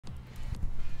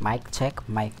Mic check,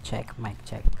 mic check, mic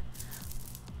check.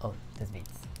 Oh, this beats.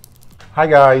 Hi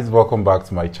guys, welcome back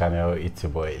to my channel. It's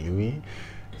your boy Louis.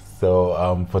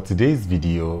 So for today's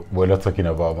video, we're not talking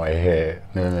about my hair.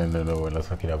 No, we're not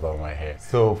talking about my hair.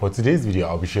 So for today's video,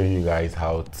 I'll be showing you guys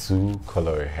how to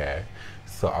color your hair.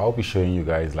 So I'll be showing you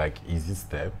guys like easy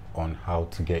step on how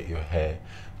to get your hair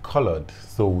colored.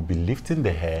 So we'll be lifting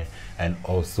the hair and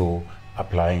also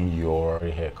applying your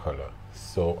hair color.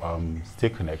 So stay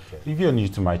connected. If you're new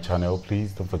to my channel,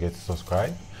 please don't forget to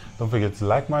subscribe. Don't forget to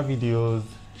like my videos,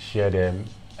 share them,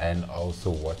 and also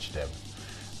watch them.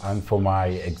 And for my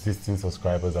existing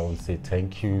subscribers, I want to say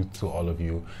thank you to all of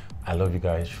you. I love you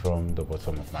guys from the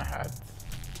bottom of my heart.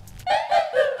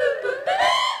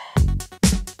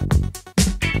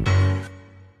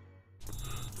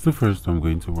 So first I'm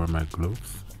going to wear my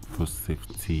gloves for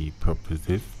safety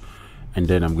purposes, and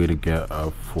then I'm going to get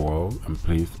a foil and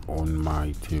place on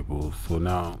my table. So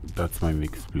now that's my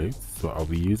mix plate. So I'll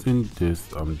be using this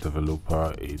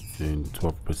developer. It's in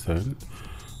 12%.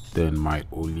 Then my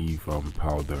olive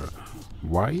powder.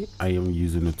 Why I am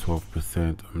using a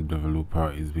 12%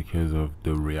 developer is because of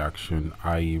the reaction.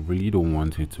 I really don't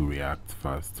want it to react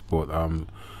fast, but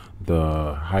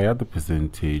the higher the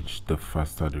percentage, the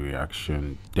faster the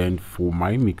reaction. Then for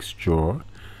my mixture,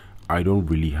 I don't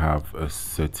really have a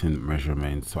certain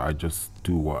measurement, so I just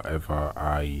do whatever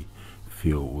I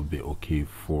feel will be okay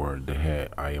for the hair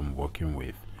I am working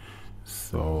with.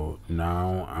 So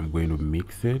now I'm going to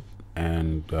mix it,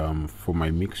 and for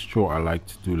my mixture I like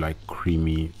to do like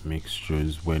creamy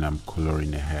mixtures when I'm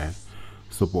coloring the hair.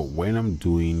 So but when I'm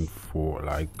doing for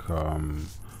like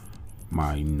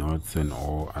my knots and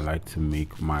all, I like to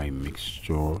make my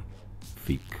mixture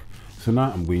thick. So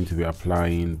now I'm going to be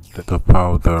applying the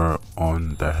powder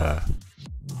on the hair.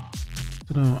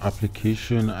 So now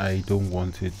application, I don't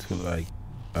want it to like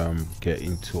get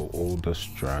into all the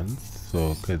strands,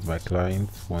 so because my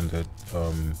clients wanted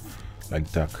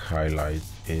like dark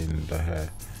highlights in the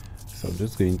hair. So I'm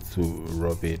just going to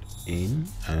rub it in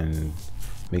and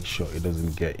make sure it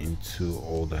doesn't get into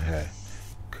all the hair,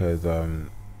 because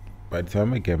by the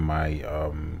time I get my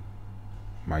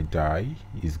my dye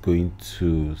is going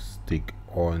to stick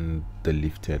on the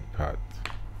lifted part.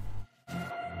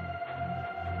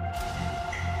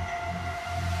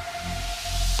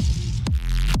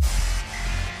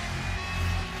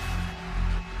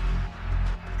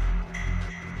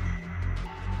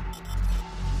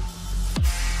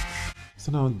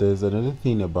 So now there's another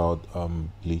thing about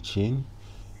bleaching.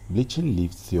 Bleaching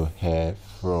lifts your hair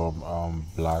from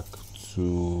black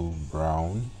to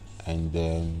brown, and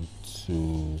then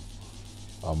to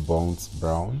burnt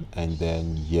brown, and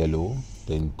then yellow,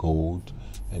 then gold,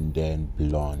 and then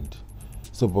blonde.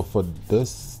 So but for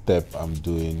this step I'm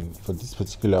doing, for this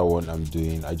particular one I'm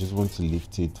doing, I just want to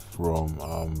lift it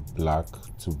from black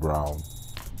to brown.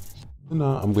 So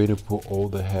now I'm going to put all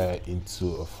the hair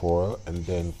into a foil and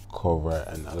then cover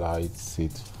and allow it to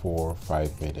sit for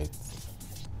 5 minutes.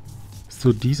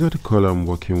 So these are the color I'm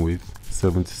working with: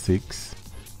 76,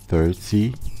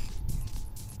 30,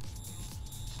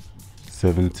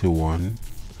 71,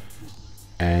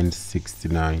 and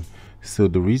 69. So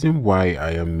the reason why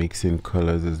I am mixing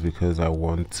colors is because I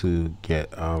want to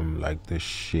get like the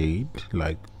shade,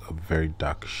 like a very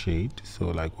dark shade. So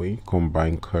like when you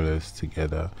combine colors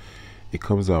together, it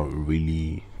comes out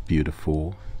really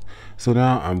beautiful. So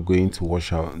now I'm going to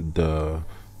wash out the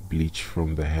bleach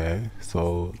from the hair.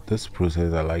 So this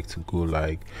process I like to go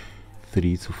like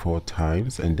 3 to 4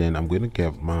 times, and then I'm going to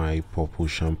get my purple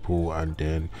shampoo and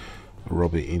then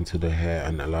rub it into the hair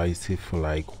and allow it to sit for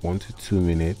like 1 to 2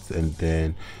 minutes, and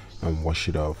then wash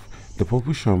it off. The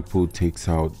purple shampoo takes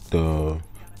out the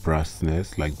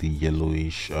brassness, like the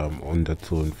yellowish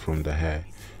undertone from the hair.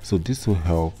 So this will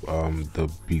help the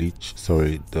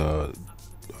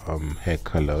hair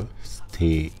color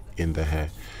stay in the hair.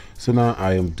 So now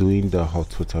I am doing the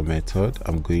hot water method.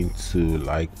 I'm going to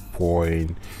like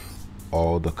pouring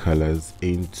all the colors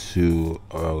into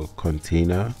a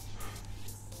container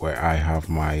where I have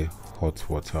my hot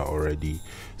water already.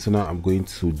 So now I'm going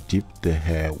to dip the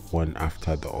hair one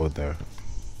after the other.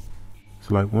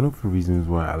 So like one of the reasons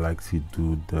why I like to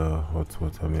do the hot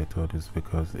water method is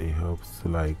because it helps to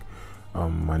like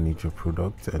manage your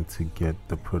product and to get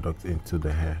the product into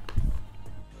the hair.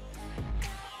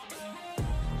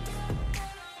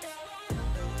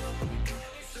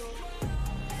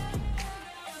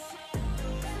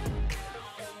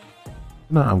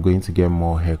 Now I'm going to get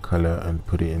more hair color and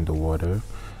put it in the water,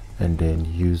 and then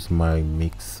use my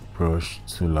mix brush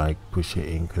to like push it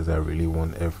in, because I really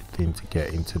want everything to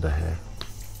get into the hair.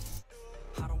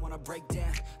 break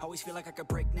down. Always feel like I could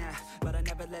break now, but I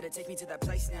never let it take me to that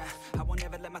place now. I won't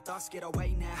ever let my thoughts get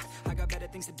away now. I got better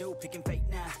things to do, picking fate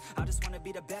now. I just wanna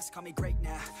be the best, call me great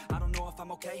now. I don't know if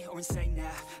I'm okay or insane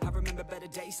now. I remember better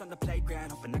days on the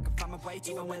playground, hoping I can find my way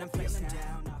even when I'm feeling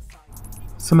down.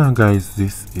 So now guys,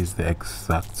 this is the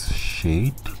exact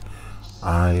shade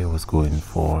I was going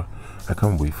for. I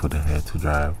can't wait for the hair to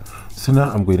dry up. So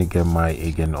now I'm going to get my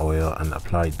argan oil and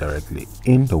apply it directly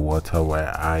in the water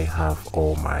where I have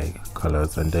all my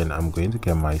colors, and then I'm going to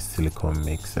get my silicone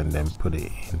mix and then put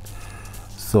it in.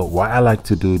 So why I like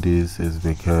to do this is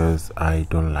because I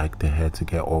don't like the hair to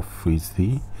get all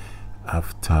frizzy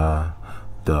after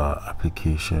the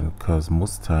application, because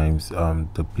most times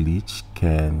the bleach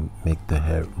can make the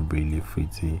hair really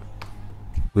frizzy.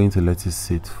 I'm going to let it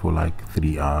sit for like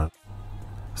 3 hours.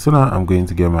 So now I'm going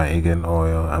to get my argan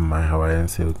oil and my Hawaiian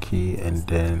silky and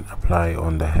then apply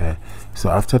on the hair. So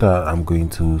after that I'm going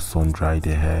to sun dry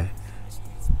the hair.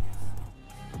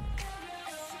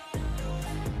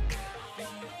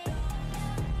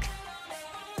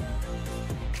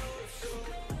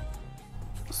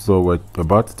 So we're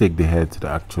about to take the hair to the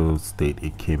actual state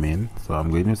it came in. So I'm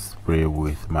going to spray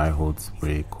with my hold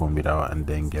spray, comb it out, and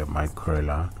then get my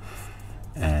curler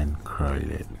and curl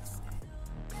it.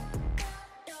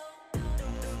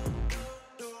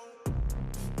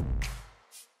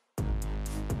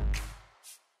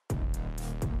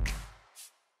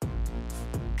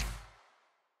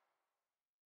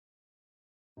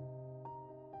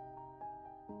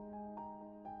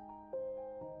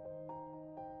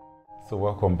 So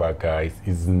welcome back guys.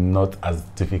 It's not as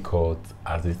difficult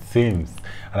as it seems,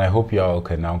 and I hope you all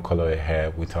can now color your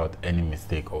hair without any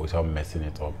mistake or without messing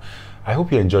it up. I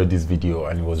hope you enjoyed this video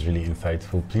and it was really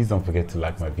insightful. Please don't forget to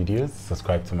like my videos,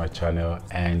 subscribe to my channel,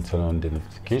 and turn on the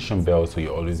notification bell so you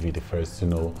always be the first to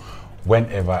know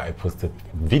whenever I post a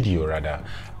video rather.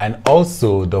 And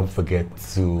also don't forget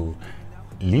to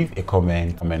leave a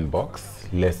comment box.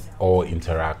 Let's all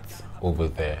interact over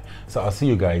there. So I'll see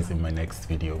you guys in my next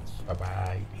video. Bye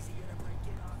bye.